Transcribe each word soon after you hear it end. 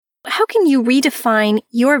how can you redefine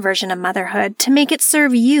your version of motherhood to make it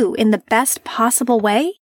serve you in the best possible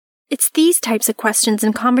way? It's these types of questions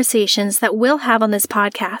and conversations that we'll have on this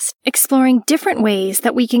podcast, exploring different ways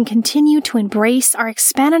that we can continue to embrace our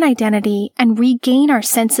expanded identity and regain our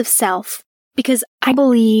sense of self. Because I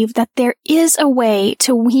believe that there is a way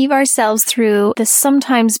to weave ourselves through the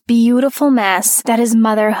sometimes beautiful mess that is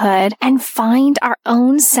motherhood and find our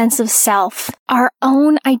own sense of self, our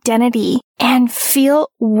own identity, and feel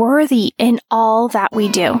worthy in all that we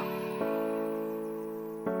do.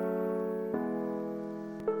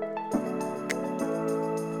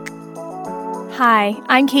 Hi,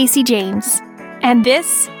 I'm Casey James, and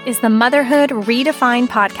this is the Motherhood Redefined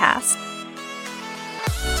podcast.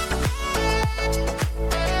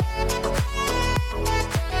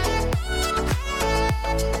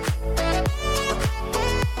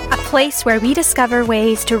 A place where we discover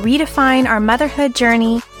ways to redefine our motherhood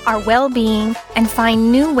journey, our well-being, and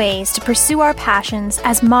find new ways to pursue our passions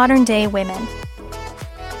as modern-day women.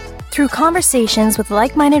 Through conversations with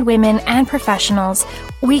like-minded women and professionals,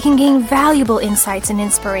 we can gain valuable insights and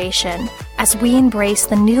inspiration as we embrace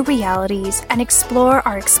the new realities and explore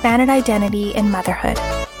our expanded identity in motherhood.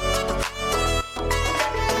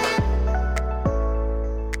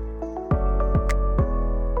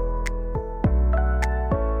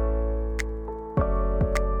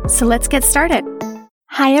 So let's get started.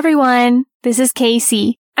 Hi everyone, this is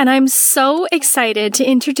Casey, and I'm so excited to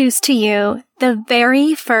introduce to you the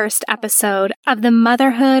very first episode of the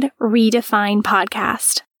Motherhood Redefined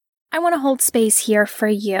podcast. I want to hold space here for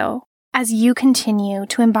you as you continue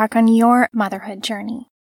to embark on your motherhood journey.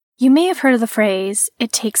 You may have heard of the phrase,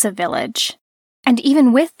 it takes a village. And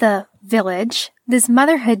even with the village, this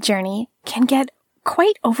motherhood journey can get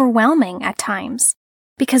quite overwhelming at times.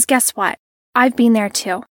 Because guess what? I've been there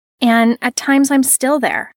too. And at times I'm still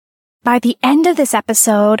there. By the end of this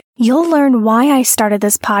episode, you'll learn why I started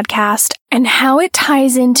this podcast and how it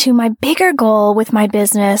ties into my bigger goal with my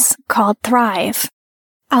business called Thryve.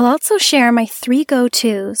 I'll also share my 3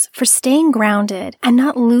 go-tos for staying grounded and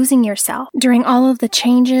not losing yourself during all of the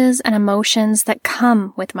changes and emotions that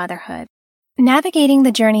come with motherhood. Navigating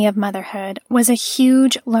the journey of motherhood was a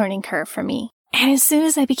huge learning curve for me. And as soon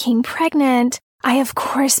as I became pregnant, I, of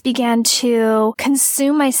course, began to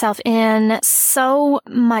consume myself in so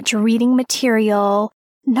much reading material,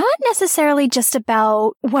 not necessarily just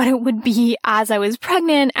about what it would be as I was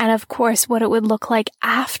pregnant and, of course, what it would look like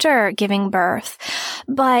after giving birth,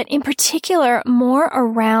 but in particular, more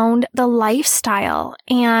around the lifestyle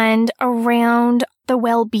and around the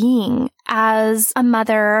well-being as a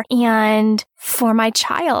mother and for my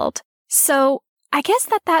child. So I guess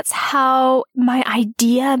that's how my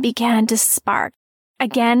idea began to spark.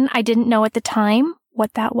 Again, I didn't know at the time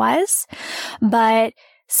what that was, but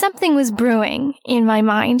something was brewing in my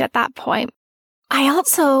mind at that point. I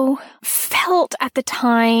also felt at the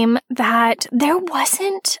time that there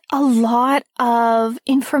wasn't a lot of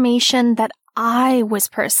information that I was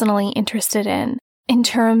personally interested in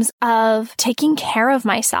terms of taking care of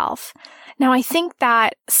myself. Now, I think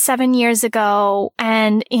that 7 years ago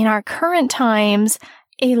and in our current times,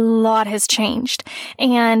 a lot has changed,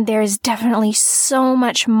 and there's definitely so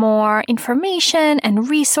much more information and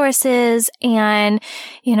resources and,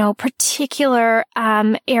 particular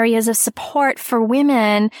areas of support for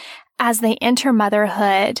women as they enter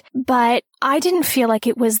motherhood. But I didn't feel like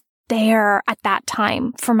it was there at that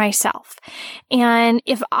time for myself. And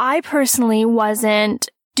if I personally wasn't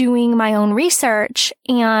doing my own research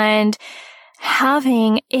and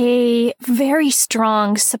having a very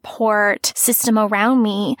strong support system around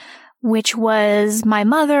me, which was my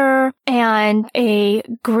mother and a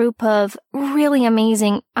group of really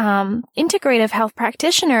amazing integrative health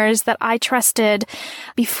practitioners that I trusted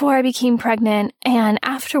before I became pregnant and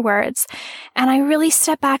afterwards. And I really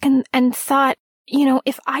stepped back and thought,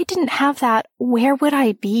 if I didn't have that, where would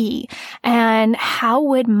I be? And how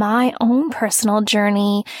would my own personal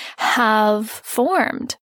journey have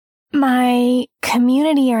formed? My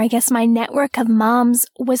community, or I guess my network of moms,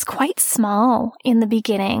 was quite small in the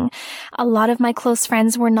beginning. A lot of my close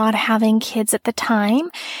friends were not having kids at the time,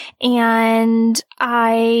 and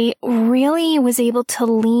I really was able to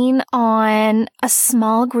lean on a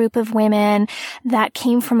small group of women that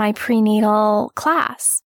came from my prenatal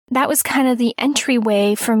class. That was kind of the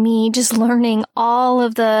entryway for me, just learning all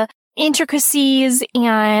of the intricacies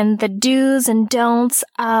and the do's and don'ts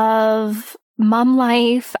of mom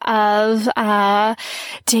life, of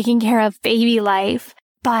taking care of baby life.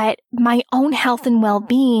 But my own health and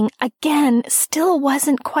well-being, again, still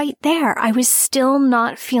wasn't quite there. I was still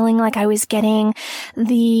not feeling like I was getting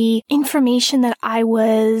the information that I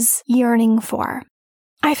was yearning for.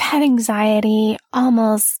 I've had anxiety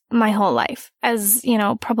almost my whole life, as,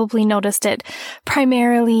 probably noticed it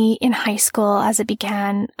primarily in high school as it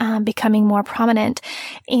began becoming more prominent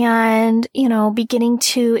and, beginning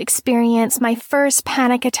to experience my first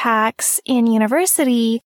panic attacks in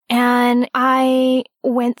university. And I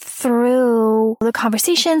went through the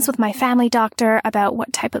conversations with my family doctor about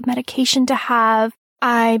what type of medication to have.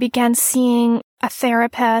 I began seeing a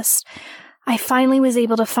therapist. I finally was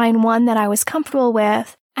able to find one that I was comfortable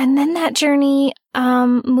with. And then that journey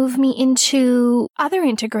moved me into other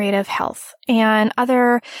integrative health and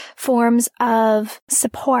other forms of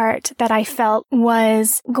support that I felt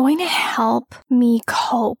was going to help me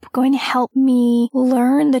cope, going to help me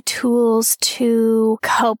learn the tools to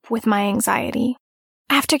cope with my anxiety.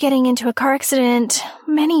 After getting into a car accident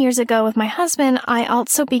many years ago with my husband, I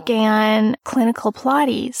also began clinical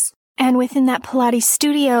Pilates. And within that Pilates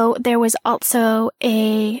studio, there was also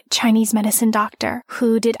a Chinese medicine doctor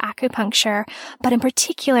who did acupuncture, but in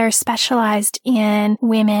particular specialized in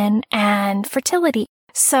women and fertility.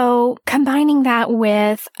 So combining that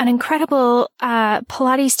with an incredible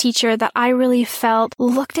Pilates teacher that I really felt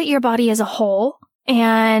looked at your body as a whole,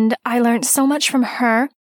 and I learned so much from her,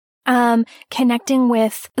 connecting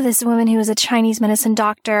with this woman who was a Chinese medicine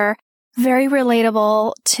doctor, very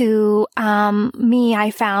relatable to me,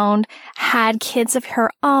 I found, had kids of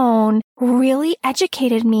her own, really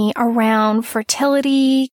educated me around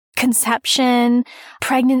fertility, conception,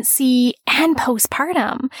 pregnancy, and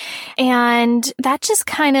postpartum. And that just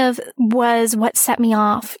kind of was what set me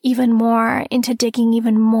off even more into digging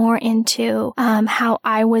even more into how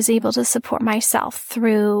I was able to support myself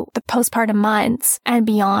through the postpartum months and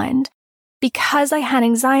beyond. Because I had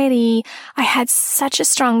anxiety, I had such a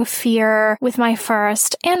strong fear with my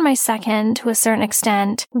first and my second, to a certain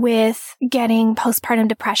extent, with getting postpartum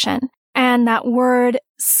depression. And that word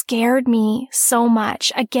scared me so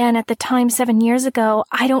much. Again, at the time, 7 years ago,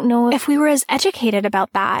 I don't know if we were as educated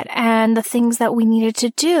about that and the things that we needed to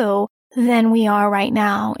do than we are right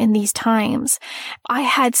now in these times. I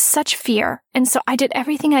had such fear. And so I did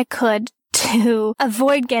everything I could to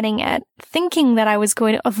avoid getting it, thinking that I was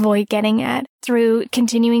going to avoid getting it through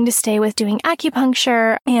continuing to stay with doing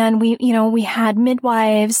acupuncture. And we had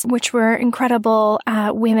midwives, which were incredible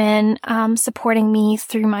women supporting me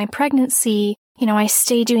through my pregnancy. I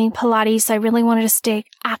stayed doing Pilates. So I really wanted to stay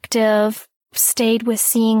active, stayed with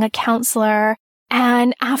seeing a counselor.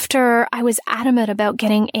 And after I was adamant about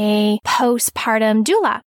getting a postpartum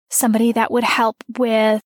doula, somebody that would help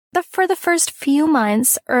with for the first few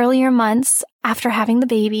months, earlier months after having the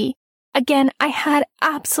baby, again, I had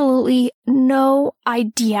absolutely no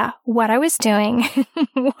idea what I was doing,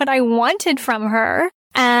 what I wanted from her,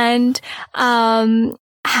 and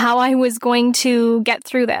how I was going to get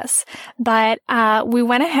through this. But we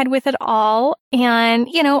went ahead with it all. And,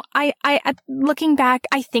 I looking back,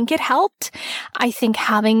 I think it helped. I think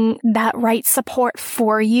having that right support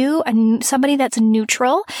for you and somebody that's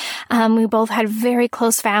neutral. We both had very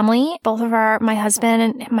close family. Both of my husband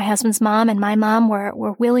and my husband's mom and my mom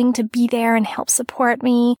were willing to be there and help support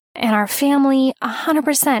me. And our family,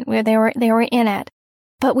 100%, where they were in it.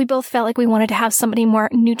 But we both felt like we wanted to have somebody more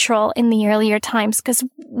neutral in the earlier times because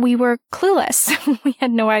we were clueless. We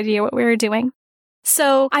had no idea what we were doing.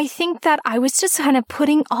 So I think that I was just kind of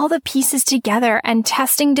putting all the pieces together and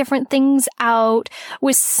testing different things out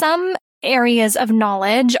with some areas of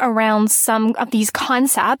knowledge around some of these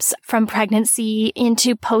concepts from pregnancy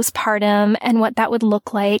into postpartum and what that would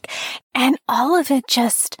look like. And all of it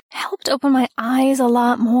just helped open my eyes a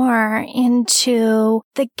lot more into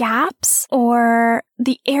the gaps or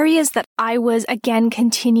the areas that I was, again,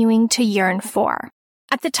 continuing to yearn for.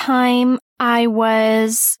 At the time, I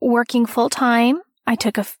was working full-time. I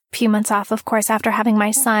took a few months off, of course, after having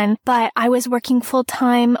my son, but I was working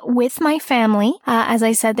full-time with my family. As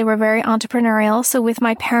I said, they were very entrepreneurial. So with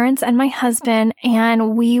my parents and my husband,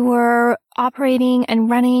 and we were operating and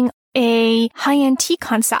running a high-end tea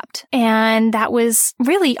concept. And that was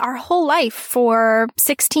really our whole life for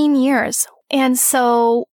 16 years. And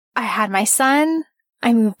so I had my son.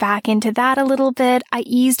 I moved back into that a little bit. I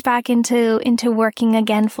eased back into working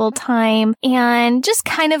again full time and just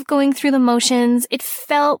kind of going through the motions. It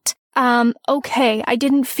felt, okay. I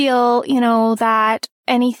didn't feel, that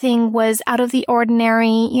anything was out of the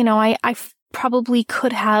ordinary. I probably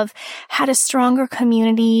could have had a stronger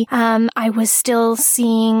community. I was still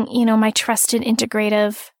seeing, my trusted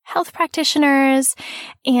integrative health practitioners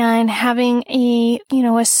and having a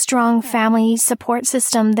strong family support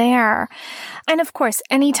system there. And of course,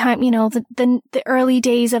 anytime, the early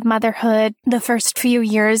days of motherhood, the first few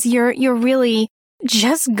years, you're really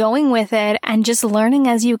just going with it and just learning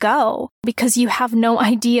as you go because you have no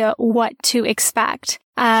idea what to expect.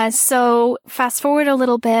 So fast forward a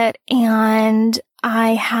little bit and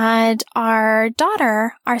I had our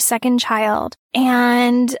daughter, our second child,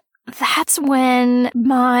 and that's when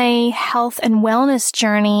my health and wellness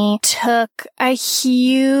journey took a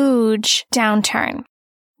huge downturn.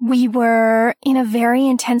 We were in a very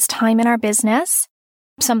intense time in our business,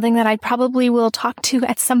 something that I probably will talk to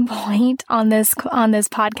at some point on this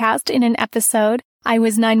podcast in an episode. I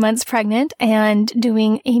was 9 months pregnant and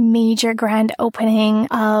doing a major grand opening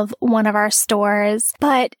of one of our stores.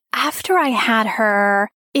 But after I had her,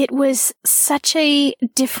 it was such a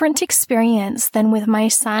different experience than with my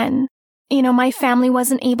son. You know, my family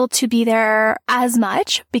wasn't able to be there as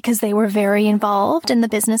much because they were very involved in the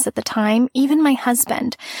business at the time, even my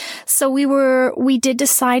husband. So we did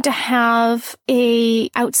decide to have a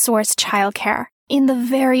outsourced childcare in the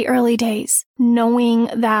very early days, knowing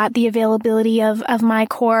that the availability of my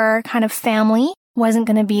core kind of family wasn't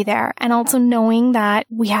going to be there. And also knowing that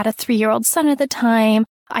we had a 3-year-old son at the time.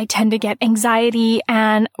 I tend to get anxiety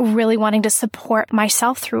and really wanting to support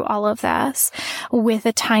myself through all of this with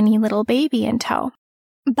a tiny little baby in tow.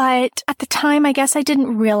 But at the time, I guess I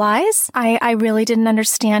didn't realize, I really didn't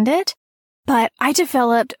understand it, but I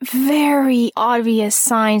developed very obvious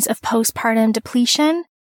signs of postpartum depletion.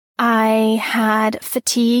 I had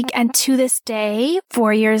fatigue, and to this day,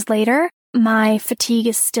 4 years later, my fatigue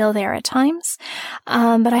is still there at times.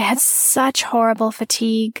 But I had such horrible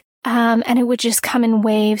fatigue. And it would just come in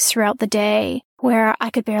waves throughout the day where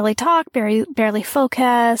I could barely talk, barely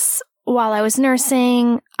focus. While I was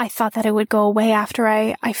nursing, I thought that it would go away after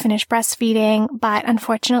I finished breastfeeding, but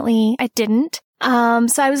unfortunately it didn't.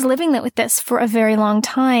 So I was living with this for a very long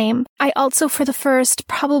time. I also, for the first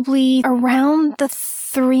probably around the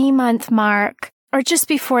 3-month mark or just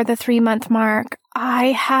before the 3-month mark,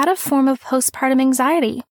 I had a form of postpartum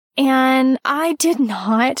anxiety and I did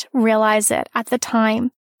not realize it at the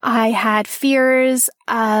time. I had fears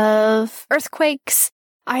of earthquakes.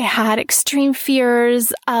 I had extreme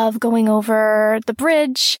fears of going over the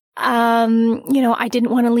bridge. I didn't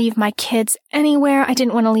want to leave my kids anywhere. I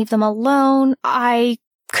didn't want to leave them alone. I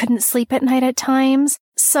couldn't sleep at night at times.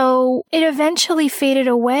 So it eventually faded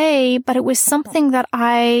away, but it was something that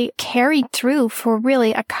I carried through for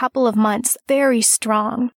really a couple of months, very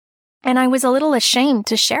strong. And I was a little ashamed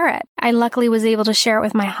to share it. I luckily was able to share it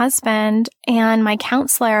with my husband and my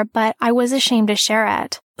counselor, but I was ashamed to share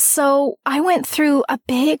it. So I went through a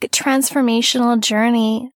big transformational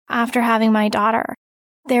journey after having my daughter.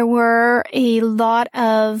 There were a lot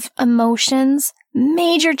of emotions,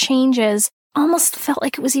 major changes, almost felt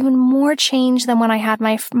like it was even more change than when I had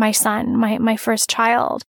my son, my first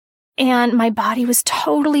child. And my body was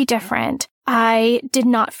totally different. I did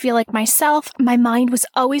not feel like myself. My mind was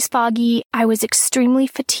always foggy. I was extremely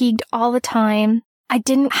fatigued all the time. I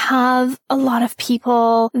didn't have a lot of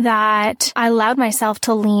people that I allowed myself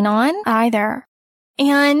to lean on either.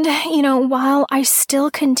 And, while I still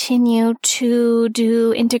continue to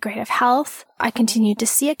do integrative health, I continued to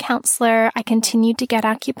see a counselor, I continued to get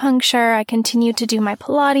acupuncture, I continued to do my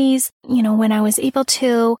Pilates, when I was able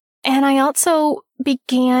to. And I also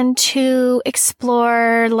began to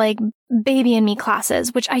explore baby and me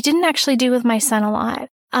classes, which I didn't actually do with my son a lot.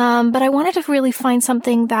 But I wanted to really find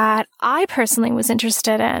something that I personally was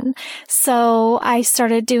interested in. So I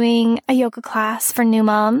started doing a yoga class for new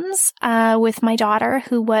moms, with my daughter,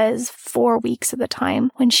 who was 4 weeks at the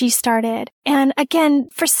time when she started. And again,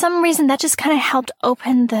 for some reason, that just kind of helped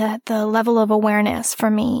open the level of awareness for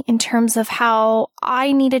me in terms of how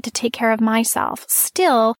I needed to take care of myself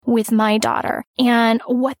still with my daughter and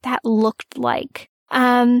what that looked like.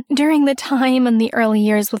 During the time in the early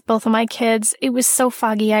years with both of my kids, it was so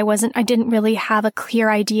foggy. I didn't really have a clear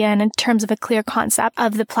idea and in terms of a clear concept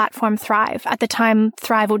of the platform Thryve. At the time,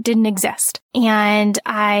 Thryve didn't exist. And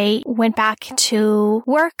I went back to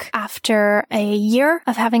work after a year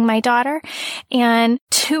of having my daughter. And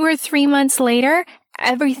 2 or 3 months later,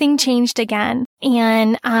 everything changed again.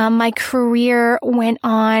 And my career went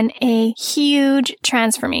on a huge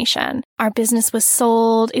transformation. Our business was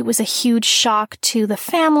sold. It was a huge shock to the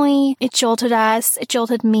family. It jolted us. It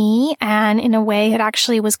jolted me. And in a way, it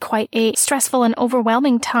actually was quite a stressful and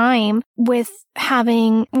overwhelming time with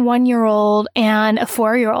having 1-year-old and a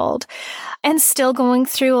 4-year-old and still going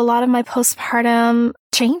through a lot of my postpartum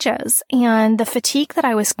changes and the fatigue that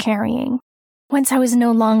I was carrying. Once I was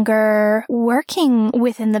no longer working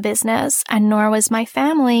within the business, and nor was my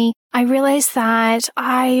family, I realized that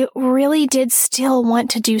I really did still want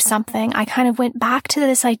to do something. I kind of went back to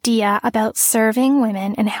this idea about serving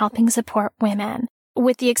women and helping support women.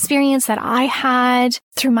 with the experience that I had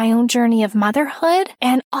through my own journey of motherhood,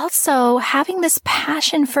 and also having this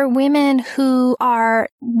passion for women who are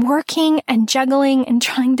working and juggling and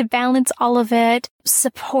trying to balance all of it,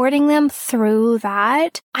 supporting them through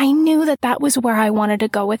that, I knew that that was where I wanted to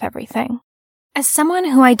go with everything. As someone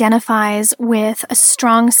who identifies with a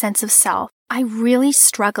strong sense of self, I really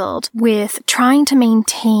struggled with trying to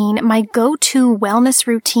maintain my go-to wellness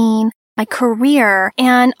routine, my career,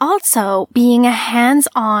 and also being a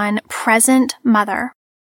hands-on, present mother.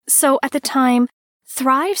 So at the time,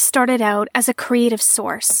 Thryve started out as a creative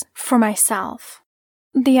source for myself.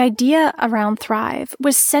 The idea around Thryve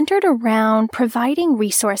was centered around providing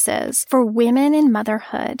resources for women in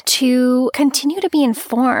motherhood to continue to be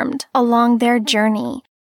informed along their journey.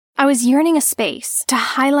 I was yearning a space to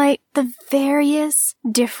highlight the various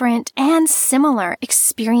different and similar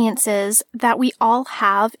experiences that we all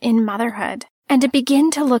have in motherhood, and to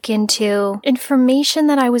begin to look into information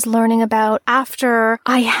that I was learning about after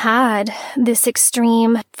I had this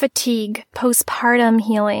extreme fatigue, postpartum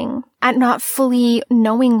healing, and not fully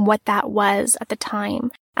knowing what that was at the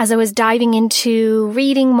time. As I was diving into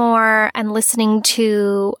reading more and listening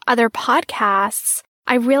to other podcasts,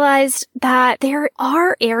 I realized that there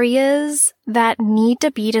are areas that need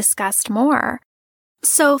to be discussed more.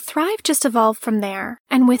 So Thryve just evolved from there,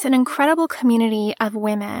 and with an incredible community of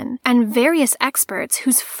women and various experts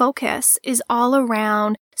whose focus is all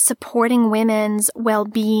around supporting women's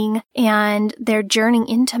well-being and their journey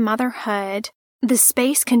into motherhood, the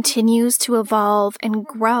space continues to evolve and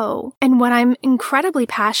grow. And what I'm incredibly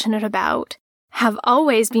passionate about, have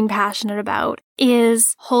always been passionate about,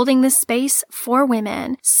 is holding the space for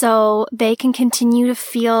women so they can continue to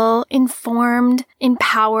feel informed,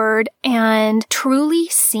 empowered, and truly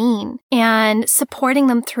seen, and supporting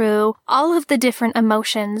them through all of the different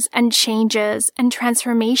emotions and changes and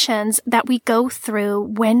transformations that we go through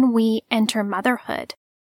when we enter motherhood.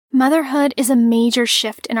 Motherhood is a major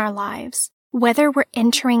shift in our lives. Whether we're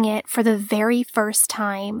entering it for the very first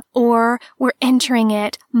time or we're entering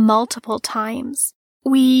it multiple times,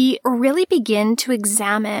 we really begin to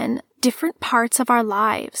examine different parts of our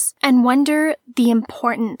lives and wonder the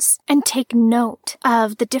importance and take note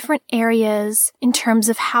of the different areas in terms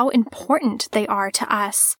of how important they are to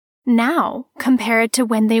us now compared to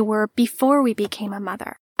when they were before we became a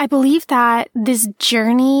mother. I believe that this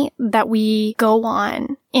journey that we go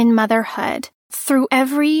on in motherhood, through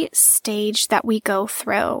every stage that we go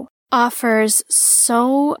through, offers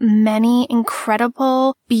so many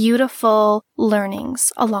incredible, beautiful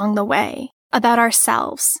learnings along the way about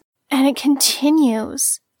ourselves. And it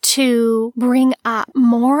continues to bring up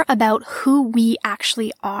more about who we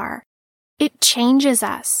actually are. It changes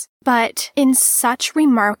us, but in such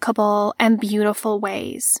remarkable and beautiful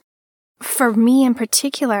ways. For me in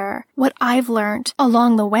particular, what I've learned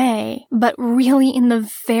along the way, but really in the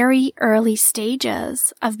very early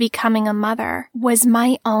stages of becoming a mother, was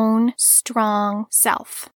my own strong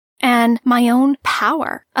self and my own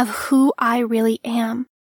power of who I really am.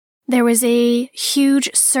 There was a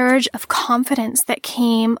huge surge of confidence that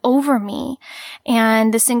came over me,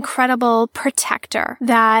 and this incredible protector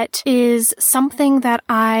that is something that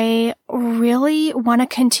I really want to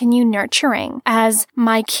continue nurturing as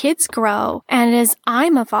my kids grow and as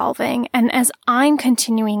I'm evolving and as I'm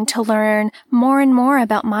continuing to learn more and more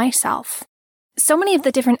about myself. So many of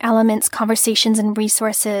the different elements, conversations, and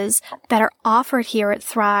resources that are offered here at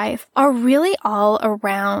Thryve are really all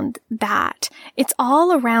around that. It's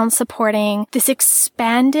all around supporting this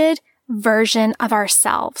expanded version of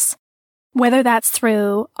ourselves, whether that's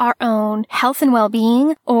through our own health and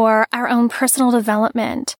well-being or our own personal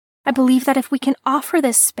development. I believe that if we can offer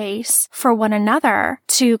this space for one another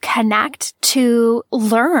to connect, to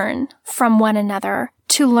learn from one another,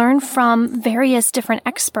 to learn from various different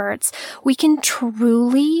experts, we can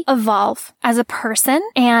truly evolve as a person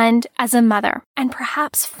and as a mother, and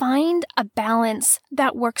perhaps find a balance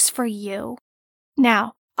that works for you.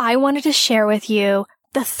 Now, I wanted to share with you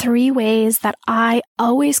the 3 ways that I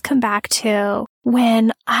always come back to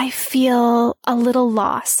when I feel a little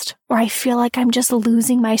lost or I feel like I'm just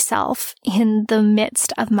losing myself in the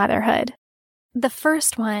midst of motherhood. The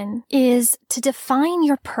first one is to define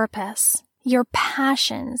your purpose, your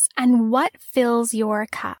passions, and what fills your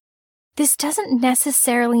cup. This doesn't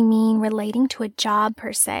necessarily mean relating to a job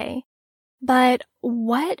per se, but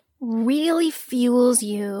what really fuels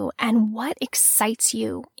you and what excites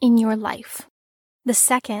you in your life. The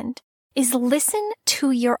second is listen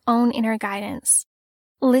to your own inner guidance.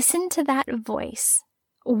 Listen to that voice.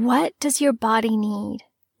 What does your body need?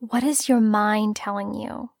 What is your mind telling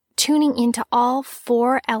you? Tuning into all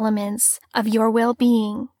 4 elements of your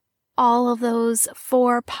well-being, all of those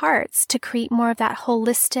 4 parts to create more of that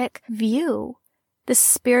holistic view, the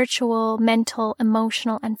spiritual, mental,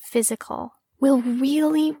 emotional, and physical, will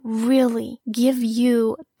really, really give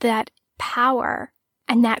you that power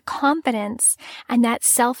and that confidence and that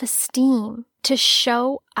self-esteem to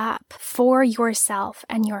show up for yourself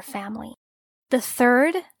and your family. The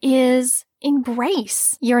 3rd is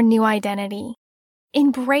embrace your new identity.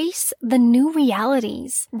 Embrace the new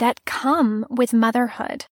realities that come with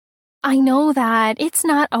motherhood. I know that it's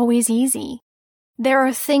not always easy. There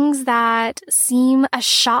are things that seem a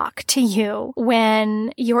shock to you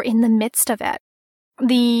when you're in the midst of it.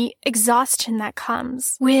 The exhaustion that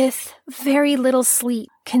comes with very little sleep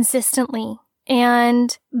consistently,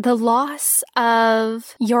 and the loss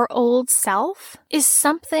of your old self is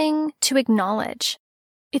something to acknowledge.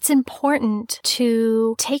 It's important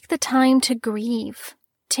to take the time to grieve,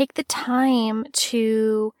 take the time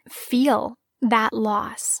to feel that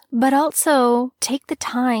loss, but also take the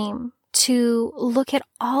time to look at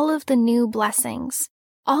all of the new blessings,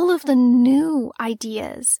 all of the new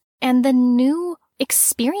ideas, and the new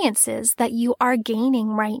experiences that you are gaining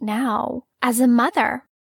right now as a mother.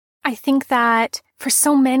 I think that for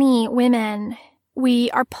so many women,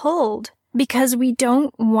 we are pulled because we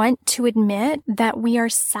don't want to admit that we are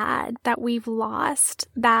sad, that we've lost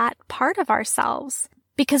that part of ourselves,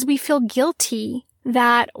 because we feel guilty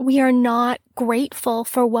that we are not grateful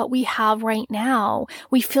for what we have right now.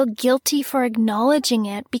 We feel guilty for acknowledging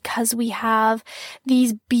it because we have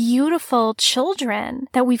these beautiful children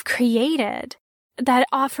that we've created that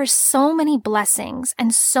offer so many blessings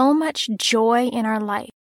and so much joy in our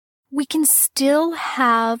life. We can still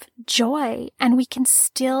have joy, and we can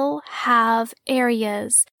still have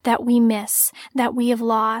areas that we miss, that we have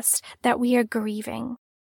lost, that we are grieving.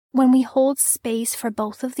 When we hold space for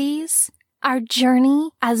both of these, our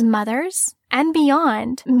journey as mothers and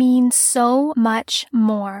beyond means so much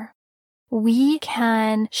more. We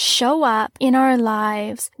can show up in our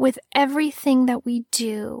lives with everything that we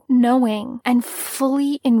do, knowing and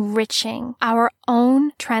fully enriching our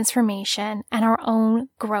own transformation and our own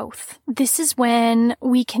growth. This is when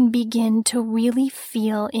we can begin to really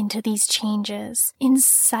feel into these changes in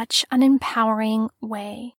such an empowering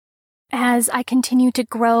way. As I continue to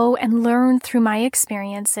grow and learn through my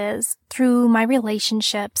experiences, through my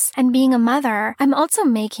relationships, and being a mother, I'm also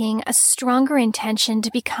making a stronger intention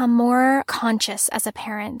to become more conscious as a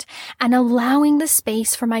parent and allowing the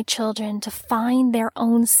space for my children to find their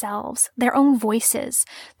own selves, their own voices,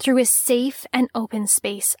 through a safe and open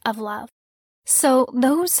space of love. So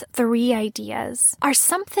those 3 ideas are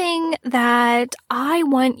something that I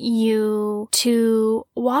want you to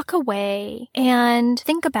walk away and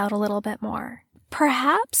think about a little bit more.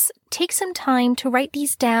 Perhaps take some time to write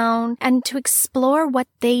these down and to explore what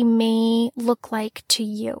they may look like to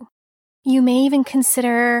you. You may even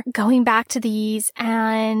consider going back to these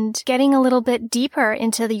and getting a little bit deeper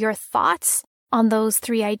into your thoughts on those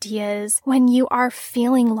 3 ideas when you are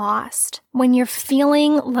feeling lost, when you're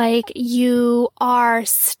feeling like you are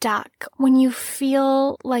stuck, when you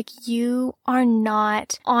feel like you are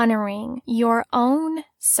not honoring your own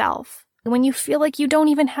self, when you feel like you don't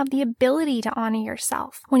even have the ability to honor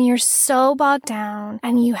yourself, when you're so bogged down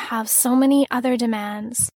and you have so many other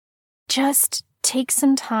demands. Just take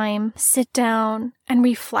some time, sit down, and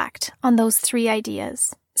reflect on those 3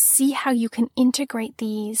 ideas. See how you can integrate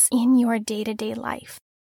these in your day-to-day life.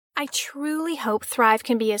 I truly hope Thrive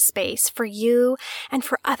can be a space for you and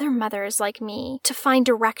for other mothers like me to find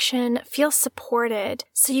direction, feel supported,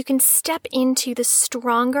 so you can step into the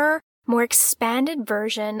stronger, more expanded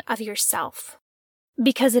version of yourself.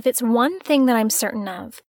 Because if it's one thing that I'm certain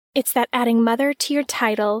of, it's that adding mother to your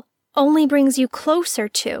title only brings you closer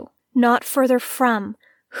to, not further from,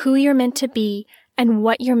 who you're meant to be and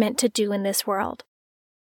what you're meant to do in this world.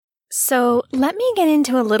 So let me get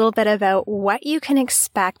into a little bit about what you can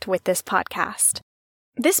expect with this podcast.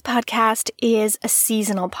 This podcast is a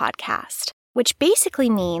seasonal podcast, which basically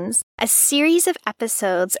means a series of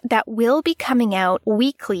episodes that will be coming out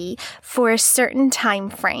weekly for a certain time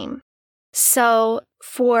frame. So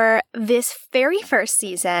for this very first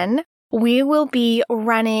season, we will be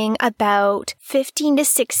running about 15 to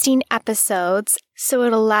 16 episodes, so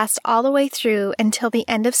it'll last all the way through until the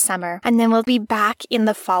end of summer, and then we'll be back in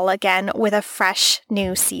the fall again with a fresh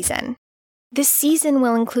new season. This season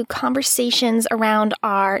will include conversations around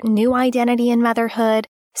our new identity in motherhood,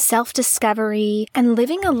 self-discovery, and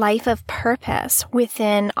living a life of purpose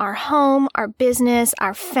within our home, our business,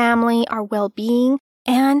 our family, our well-being,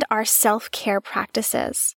 and our self-care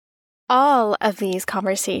practices. all of these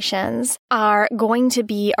conversations are going to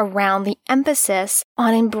be around the emphasis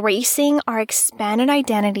on embracing our expanded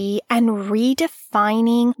identity and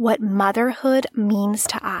redefining what motherhood means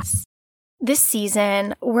to us. This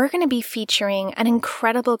season, we're going to be featuring an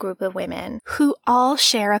incredible group of women who all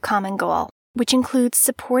share a common goal, which includes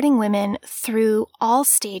supporting women through all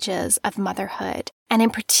stages of motherhood, and in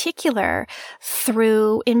particular,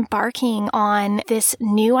 through embarking on this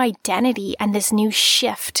new identity and this new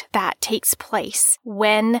shift that takes place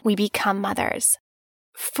when we become mothers.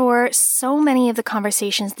 For so many of the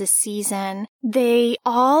conversations this season, they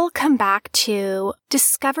all come back to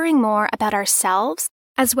discovering more about ourselves,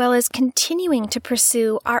 as well as continuing to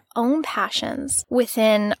pursue our own passions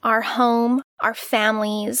within our home, our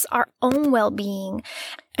families, our own well-being,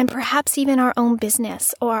 and perhaps even our own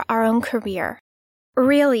business or our own career.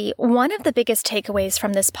 Really, one of the biggest takeaways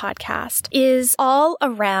from this podcast is all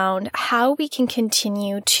around how we can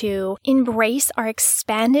continue to embrace our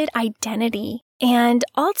expanded identity and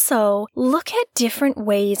also look at different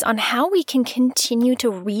ways on how we can continue to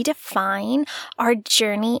redefine our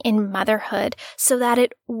journey in motherhood so that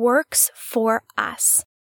it works for us.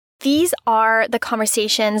 These are the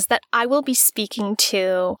conversations that I will be speaking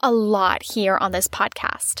to a lot here on this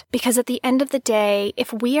podcast. Because at the end of the day,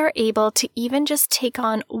 if we are able to even just take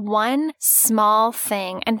on one small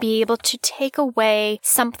thing and be able to take away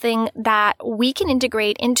something that we can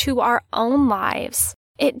integrate into our own lives,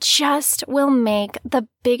 it just will make the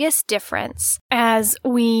biggest difference as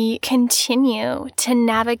we continue to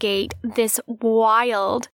navigate this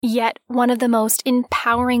wild, yet one of the most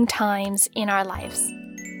empowering times in our lives.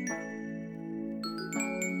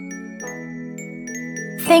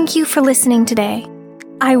 Thank you for listening today.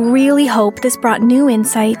 I really hope this brought new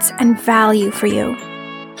insights and value for you.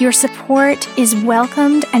 Your support is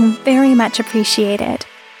welcomed and very much appreciated.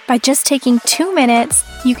 By just taking 2 minutes,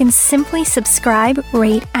 you can simply subscribe,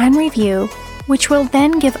 rate, and review, which will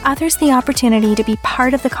then give others the opportunity to be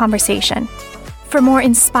part of the conversation. For more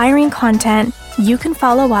inspiring content, you can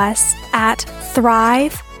follow us at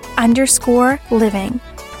Thryve_living,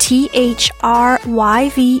 THRYVE_living.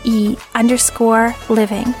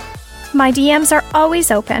 My DMs are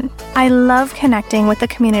always open. I love connecting with the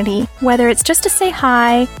community, whether it's just to say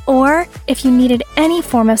hi or if you needed any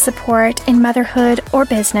form of support in motherhood or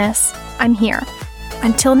business, I'm here.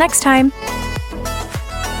 Until next time.